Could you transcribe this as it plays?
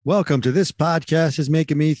Welcome to This Podcast is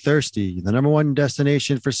Making Me Thirsty, the number one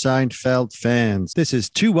destination for Seinfeld fans. This is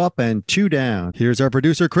Two Up and Two Down. Here's our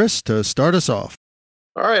producer, Chris, to start us off.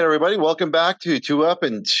 All right, everybody, welcome back to Two Up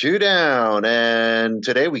and Two Down. And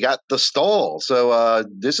today we got the stall. So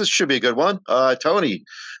should be a good one. Tony,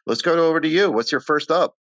 let's go over to you. What's your first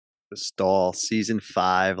up? The Stall, Season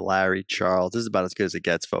 5, Larry Charles. This is about as good as it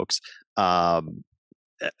gets, folks.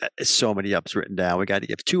 So many ups written down. We got to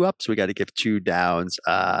give 2 ups. We got to give 2 downs.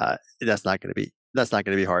 That's not going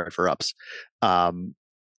to be hard for ups. I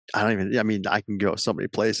can go so many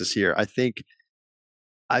places here. I think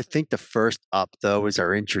the first up though is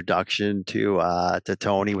our introduction to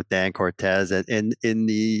Tony with Dan Cortez in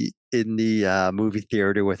the movie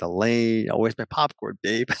theater with Elaine. Oh, where's my popcorn,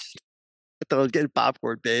 babe? I thought I was getting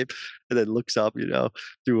popcorn, babe. And then looks up, do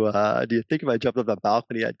you think if I jumped off the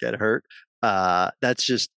balcony, I'd get hurt? That's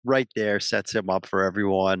just right there, sets him up for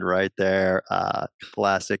everyone right there.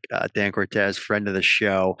 Classic Dan Cortez, friend of the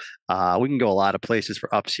show. We can go a lot of places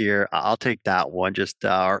for ups here. I'll take that one. Just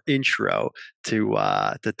our intro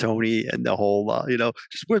to Tony and the whole,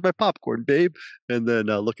 just where's my popcorn, babe? And then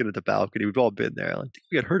looking at the balcony. We've all been there. Like,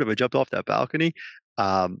 you get hurt if I jumped off that balcony.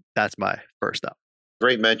 That's my first up.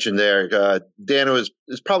 Great mention there. Dan is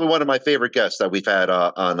probably one of my favorite guests that we've had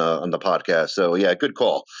on the podcast. So, yeah, good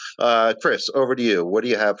call. Chris, over to you. What do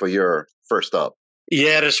you have for your first up?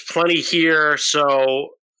 Yeah, there's plenty here. So,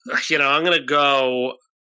 I'm going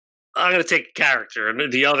to take a character.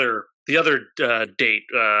 The other date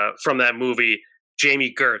from that movie,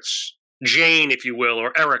 Jamie Gertz, Jane, if you will,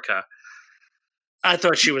 or Erica. I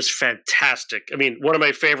thought she was fantastic. I mean, one of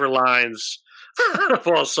my favorite lines of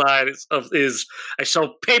all sides is I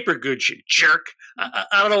sell paper goods, you jerk. I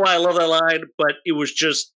don't know why I love that line, but it was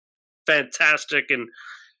just fantastic. And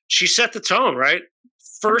she set the tone, right?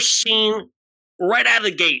 First scene, right out of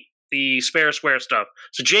the gate, the spare square stuff.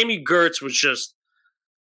 So Jamie Gertz was just,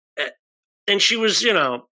 and she was,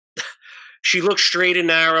 she looked straight and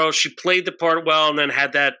narrow. She played the part well, and then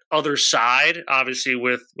had that other side, obviously,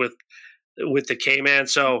 with the K-Man.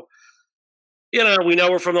 So, we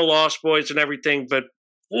know her from the Lost Boys and everything, but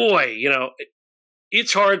boy,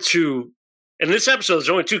 it's hard to. In this episode, there's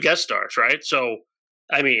only 2 guest stars, right? So,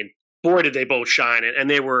 I mean, boy, did they both shine, and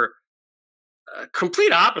they were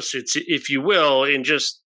complete opposites, if you will, in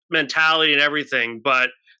just mentality and everything.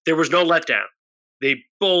 But there was no letdown. They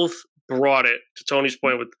both brought it. To Tony's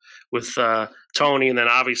point with Tony, and then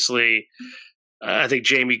obviously, I think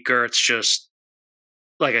Jamie Gertz just,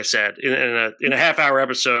 like I said, in a half-hour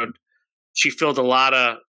episode. She filled a lot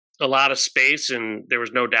of space, and there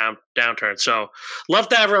was no downturn. So, love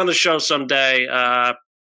to have her on the show someday.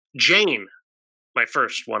 Jane, my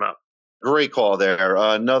first one up. Great call there.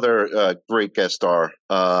 Another great guest star.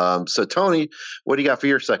 So, Tony, what do you got for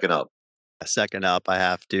your second up? Second up,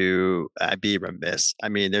 I'd be remiss. I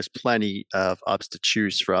mean, there's plenty of ups to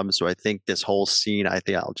choose from. So I think this whole scene,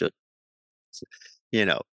 I'll just,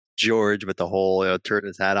 George with the whole turn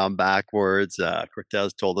his hat on backwards.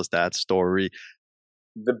 Cortez told us that story.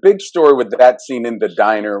 The big story with that scene in the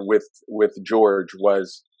diner with George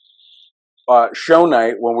was show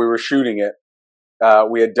night when we were shooting it.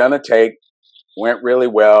 We had done a take, went really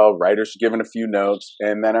well. Writers given a few notes,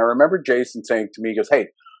 and then I remember Jason saying to me, he goes, "Hey,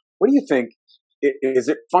 what do you think? Is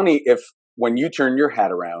it funny if when you turn your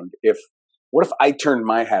hat around, what if I turned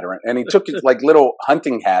my hat around?" And he took his like little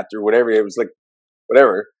hunting hat or whatever. It was like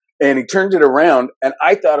whatever. And he turned it around, and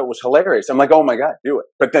I thought it was hilarious. I'm like, "Oh my God, do it!"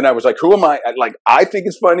 But then I was like, "Who am I?" Like, I think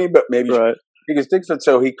it's funny, but maybe right. Because Dixon.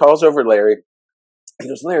 So he calls over Larry. He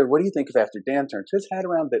goes, "Larry, what do you think if after Dan turns his hat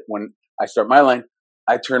around, that when I start my line,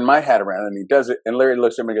 I turn my hat around?" And he does it, and Larry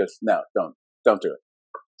looks at me and goes, "No, don't do it.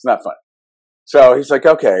 It's not fun." So he's like,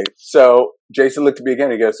 "Okay." So Jason looked at me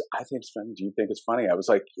again. He goes, "I think it's funny. Do you think it's funny?" I was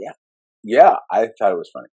like, "Yeah, I thought it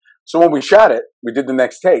was funny." So when we shot it, we did the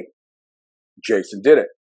next take. Jason did it.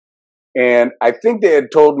 And I think they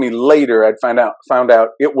had told me later, I'd found out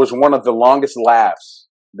it was one of the longest laughs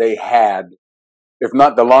they had, if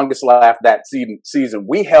not the longest laugh that season.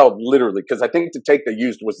 We held literally, because I think the take they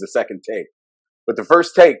used was the second take. But the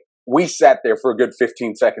first take, we sat there for a good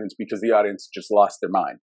 15 seconds because the audience just lost their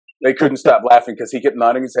mind. They couldn't stop laughing because he kept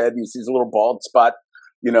nodding his head and he sees a little bald spot,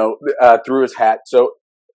 through his hat. So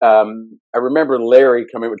I remember Larry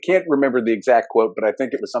coming. I can't remember the exact quote, but I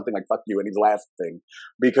think it was something like "fuck you," and he's laughing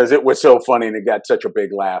because it was so funny and it got such a big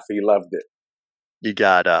laugh. He loved it. You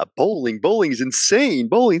got bowling. Bowling's insane.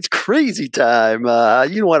 Bowling's crazy time.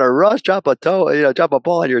 You don't want to rush, drop a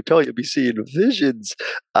ball on your toe. You'll be seeing visions.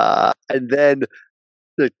 And then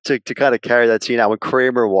to kind of carry that scene out when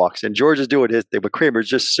Kramer walks in, George is doing his thing, but Kramer's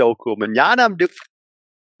just so cool. Manana,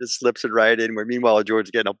 just slips it right in. Where meanwhile George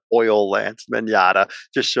is getting a oil Lance Manata.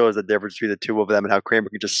 Just shows the difference between the two of them and how Kramer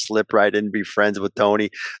can just slip right in and be friends with Tony.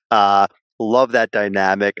 Love that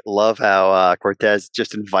dynamic. Love how Cortez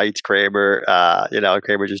just invites Kramer.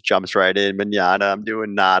 Kramer just jumps right in. Manana, I'm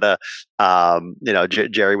doing nada.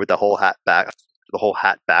 Jerry with the whole hat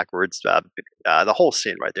backwards. The whole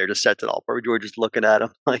scene right there just sets it all. Where George is looking at him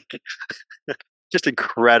like, just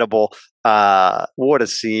incredible. What a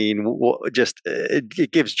scene!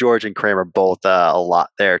 It gives George and Kramer both a lot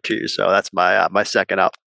there too. So that's my second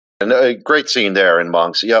up. And a great scene there in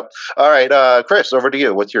Monks. Yep. All right, Chris, over to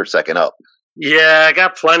you. What's your second up? Yeah, I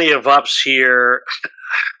got plenty of ups here.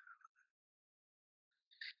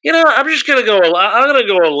 I'm just gonna go. I'm gonna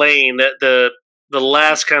go Elaine. The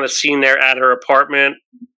last kind of scene there at her apartment.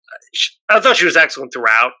 I thought she was excellent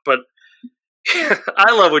throughout, but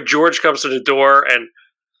I love when George comes to the door and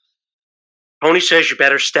Tony says, "You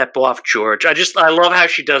better step off, George." I love how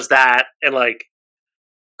she does that, and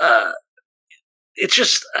it's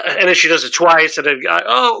just, and then she does it twice, and then,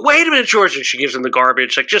 oh, wait a minute, George, and she gives him the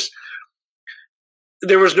garbage.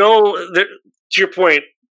 There was to your point,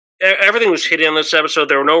 everything was hitting on this episode.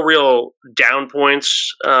 There were no real down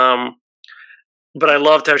points, but I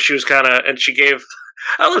loved how she was and she gave,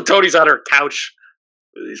 I love Tony's on her couch.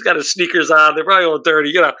 He's got his sneakers on. They're probably all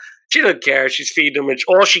dirty. She doesn't care. She's feeding him, and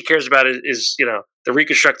all she cares about is the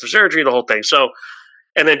reconstructive surgery, the whole thing. So,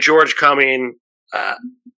 and then George coming,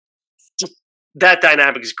 that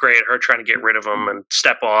dynamic is great. Her trying to get rid of him and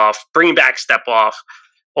bringing back Step Off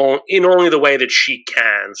in only the way that she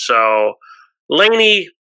can. So, Laney,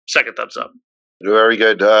 second thumbs up. Very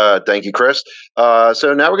good. Thank you, Chris.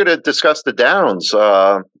 So now we're going to discuss the downs.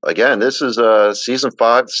 Again, this is season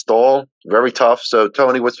 5 stall. Very tough. So,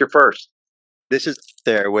 Tony, what's your first? This is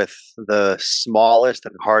there with the smallest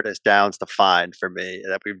and hardest downs to find for me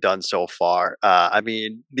that we've done so far.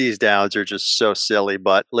 These downs are just so silly,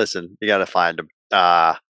 but listen, you got to find them.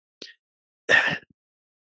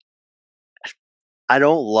 I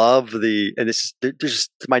don't love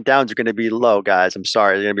my downs are going to be low, guys. I'm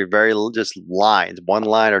sorry. They're going to be very just lines, one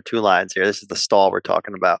line or two lines here. This is the stall we're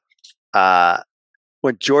talking about.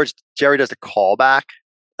 When Jerry does the callback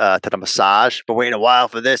to the massage, but waiting a while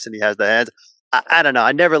for this, and he has the hands. I don't know.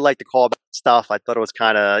 I never liked the callback stuff. I thought it was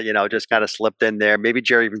kind of, just kind of slipped in there. Maybe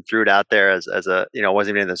Jerry even threw it out there as a,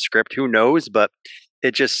 wasn't even in the script. Who knows? But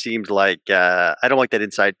it just seems like I don't like that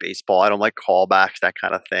inside baseball. I don't like callbacks, that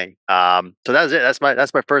kind of thing. So that's it.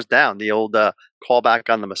 That's my first down. The old callback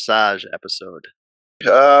on the massage episode.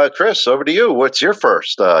 Chris, over to you. What's your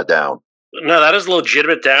first down? No, that is a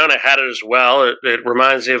legitimate down. I had it as well. It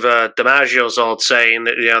reminds me of DiMaggio's old saying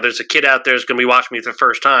that there's a kid out there who's going to be watching me for the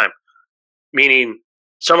first time. Meaning,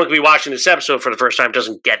 someone could be watching this episode for the first time,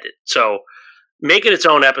 doesn't get it. So, make it its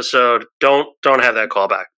own episode. Don't have that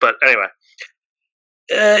callback. But anyway,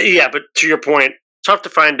 But to your point, tough to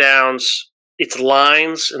find downs. It's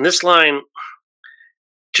lines, and this line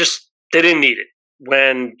they didn't need it.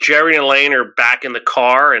 When Jerry and Elaine are back in the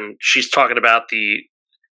car, and she's talking about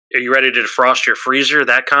 "Are you ready to defrost your freezer?"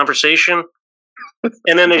 That conversation,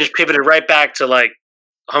 and then they just pivoted right back to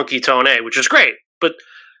hunky tone A, which is great, but.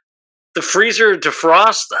 The freezer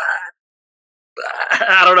defrost,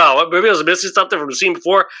 I don't know. Maybe I was missing something from the scene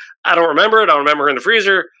before. I don't remember it. I don't remember her in the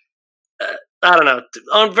freezer. I don't know.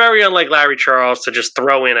 Very unlike Larry Charles to just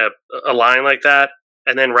throw in a line like that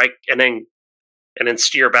and then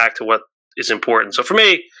steer back to what is important. So for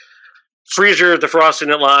me, freezer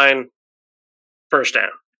defrosting it line, first down.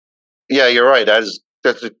 Yeah, you're right.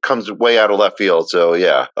 That comes way out of left field. So,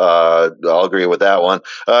 yeah, I'll agree with that one.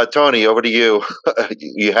 Tony, over to you.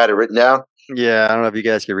 You had it written down? Yeah, I don't know if you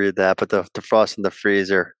guys can read that, but the frost in the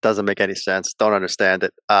freezer doesn't make any sense. Don't understand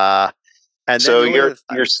it. And so your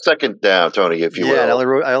second down, Tony, if you will. Yeah,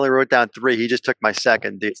 I only wrote down 3. He just took my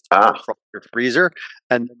second. The freezer.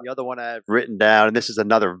 And then the other one I have written down, and this is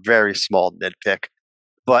another very small nitpick,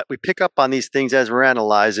 but we pick up on these things as we're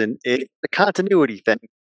analyzing it. The continuity thing.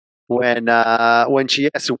 When she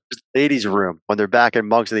asks where's the ladies' room, when they're back in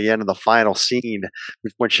Monks at the end of the final scene,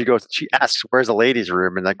 when she asks where's the ladies'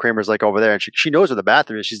 room, and then Kramer's like over there, and she knows where the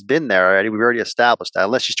bathroom is. She's been there already. We've already established that.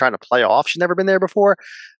 Unless she's trying to play off, she's never been there before.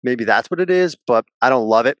 Maybe that's what it is, but I don't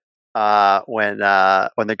love it when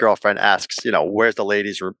the girlfriend asks, where's the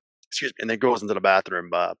ladies' room? Excuse me, and then goes into the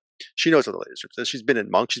bathroom. She knows where the ladies' room is. She's been in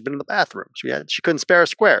Monks. She's been in the bathroom. She couldn't spare a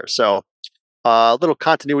square. So a little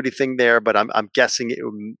continuity thing there, but I'm guessing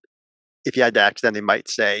if you had to ask them, they might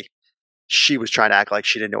say she was trying to act like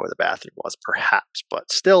she didn't know where the bathroom was, perhaps.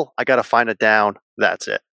 But still, I got to find it down. That's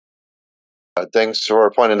it. Thanks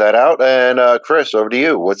for pointing that out. And Chris, over to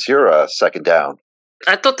you. What's your second down?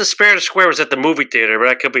 I thought the Spare the Square was at the movie theater, but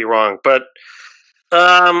I could be wrong. But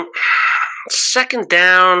second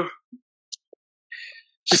down,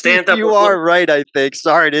 stand up. You are right, I think.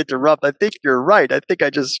 Sorry to interrupt. I think you're right. I think I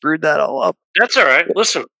just screwed that all up. That's all right.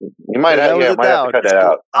 Listen, You might have, That was a might have to down. cut that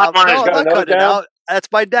out. Bottom line is- No, I'm not cutting it out. That's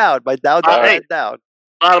my down. My down, Hey. down.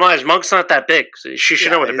 bottom line is Monk's not that big. So she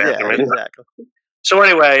should know what the bathroom is. Exactly. So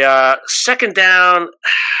anyway, second down.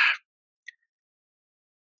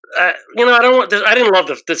 I don't want. I didn't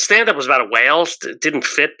love the stand up was about a whales. It didn't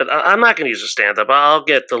fit, but I'm not going to use a stand up. I'll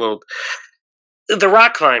get the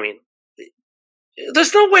rock climbing.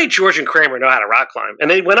 There's no way George and Kramer know how to rock climb,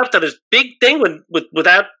 and they went up to this big thing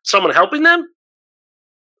without someone helping them.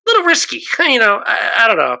 A little risky, I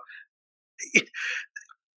don't know.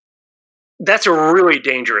 That's a really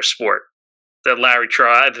dangerous sport that Larry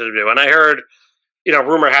tried to do, and I heard,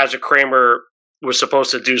 rumor has it Kramer was supposed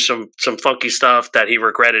to do some funky stuff that he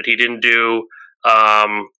regretted he didn't do,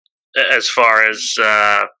 as far as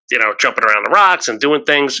jumping around the rocks and doing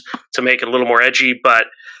things to make it a little more edgy. But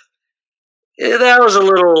that was a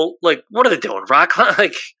little like, what are they doing? Rock?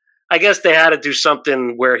 Like, I guess they had to do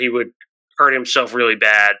something where he would hurt himself really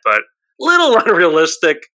bad, but a little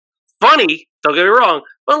unrealistic. Funny, don't get me wrong,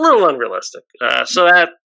 but a little unrealistic. So that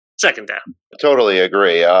second down. Totally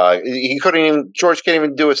agree. He couldn't even. George can't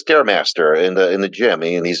even do a stairmaster in the gym,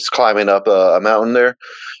 and he's climbing up a mountain there.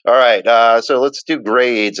 All right, so let's do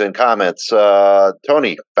grades and comments.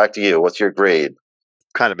 Tony, back to you. What's your grade?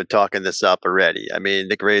 Kind of been talking this up already. I mean,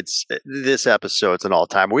 the grades. This episode's an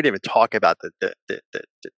all-time. We didn't even talk about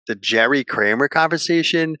the Jerry Kramer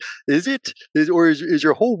conversation. Is it? Is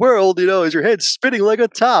your whole world? Is your head spinning like a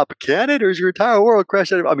top? Can it? Or is your entire world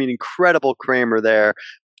crashed? I mean, incredible Kramer there.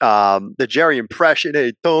 The Jerry impression,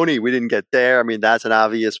 hey, Tony, we didn't get there. I mean, that's an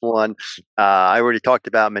obvious one. I already talked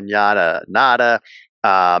about Manana Nada.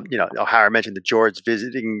 O'Hara mentioned the George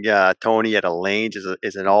visiting Tony at Elaine's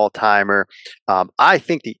is an all timer. I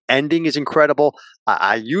think the ending is incredible.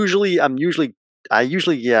 I usually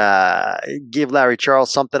give Larry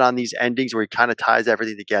Charles something on these endings where he kind of ties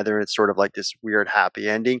everything together, and it's sort of like this weird happy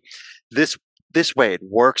ending. This way it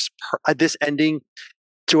works. This ending,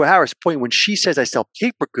 to O'Hara's point, when she says, "I sell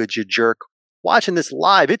paper goods, you jerk," watching this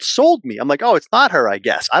live, it sold me. I'm like, oh, it's not her, I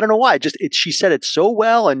guess. I don't know why. She said it so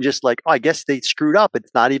well, and just like, oh, I guess they screwed up.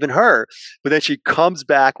 It's not even her. But then she comes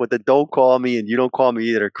back with the "don't call me" and "you don't call me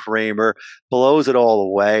either," Kramer, blows it all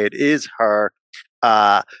away. It is her.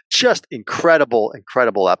 Just incredible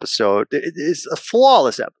episode. It is a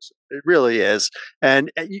flawless episode. It really is.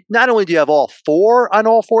 And not only do you have all four on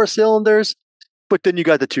all four cylinders, but then you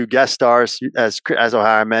got the two guest stars, as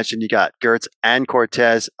O'Hara mentioned. You got Gertz and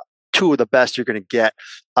Cortez, two of the best you're going to get,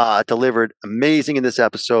 delivered amazing in this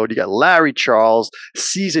episode. You got Larry Charles,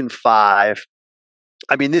 season 5.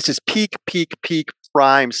 I mean, this is peak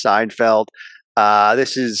prime Seinfeld.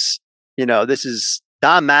 This is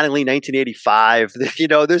Don Mattingly, 1985.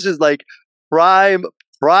 This is like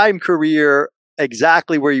prime career,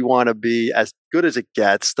 exactly where you want to be, as good as it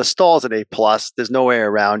gets. The Stall's an A+. There's no way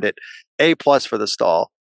around it. A+ for the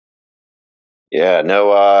Stall. Yeah,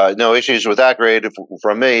 no issues with that grade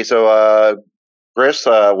from me. So, Chris,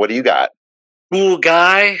 what do you got? Cool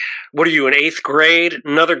guy. What are you, in 8th grade?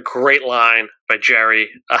 Another great line by Jerry.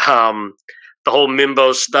 The whole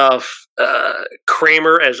Mimbo stuff.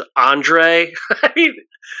 Kramer as Andre. I mean,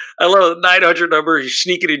 I love the 900 number. He's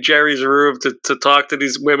sneaking in Jerry's room to talk to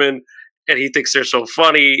these women, and he thinks they're so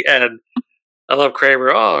funny. And I love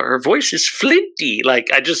Kramer. Oh, her voice is flinty.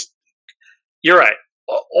 You're right.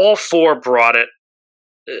 All four brought it.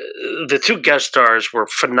 The two guest stars were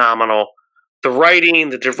phenomenal. The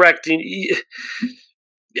writing, the directing.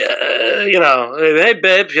 Hey,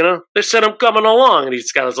 babe, they said I'm coming along, and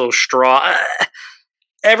he's got his little straw.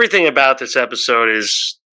 Everything about this episode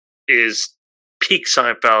is peak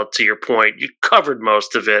Seinfeld, to your point. You covered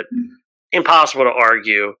most of it. Impossible to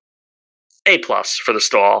argue. A+ for the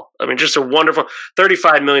Stall. I mean, just a wonderful.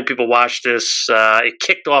 35 million people watched this. It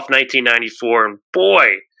kicked off 1994, and boy,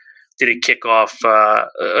 did it kick off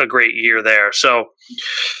a great year there. So,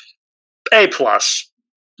 A+.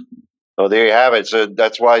 Oh, there you have it. So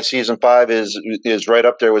that's why season 5 is right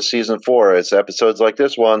up there with season 4. It's episodes like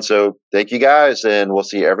this one. So thank you guys, and we'll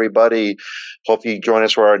see everybody. Hope you join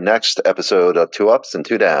us for our next episode of 2 Ups and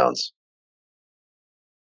 2 Downs.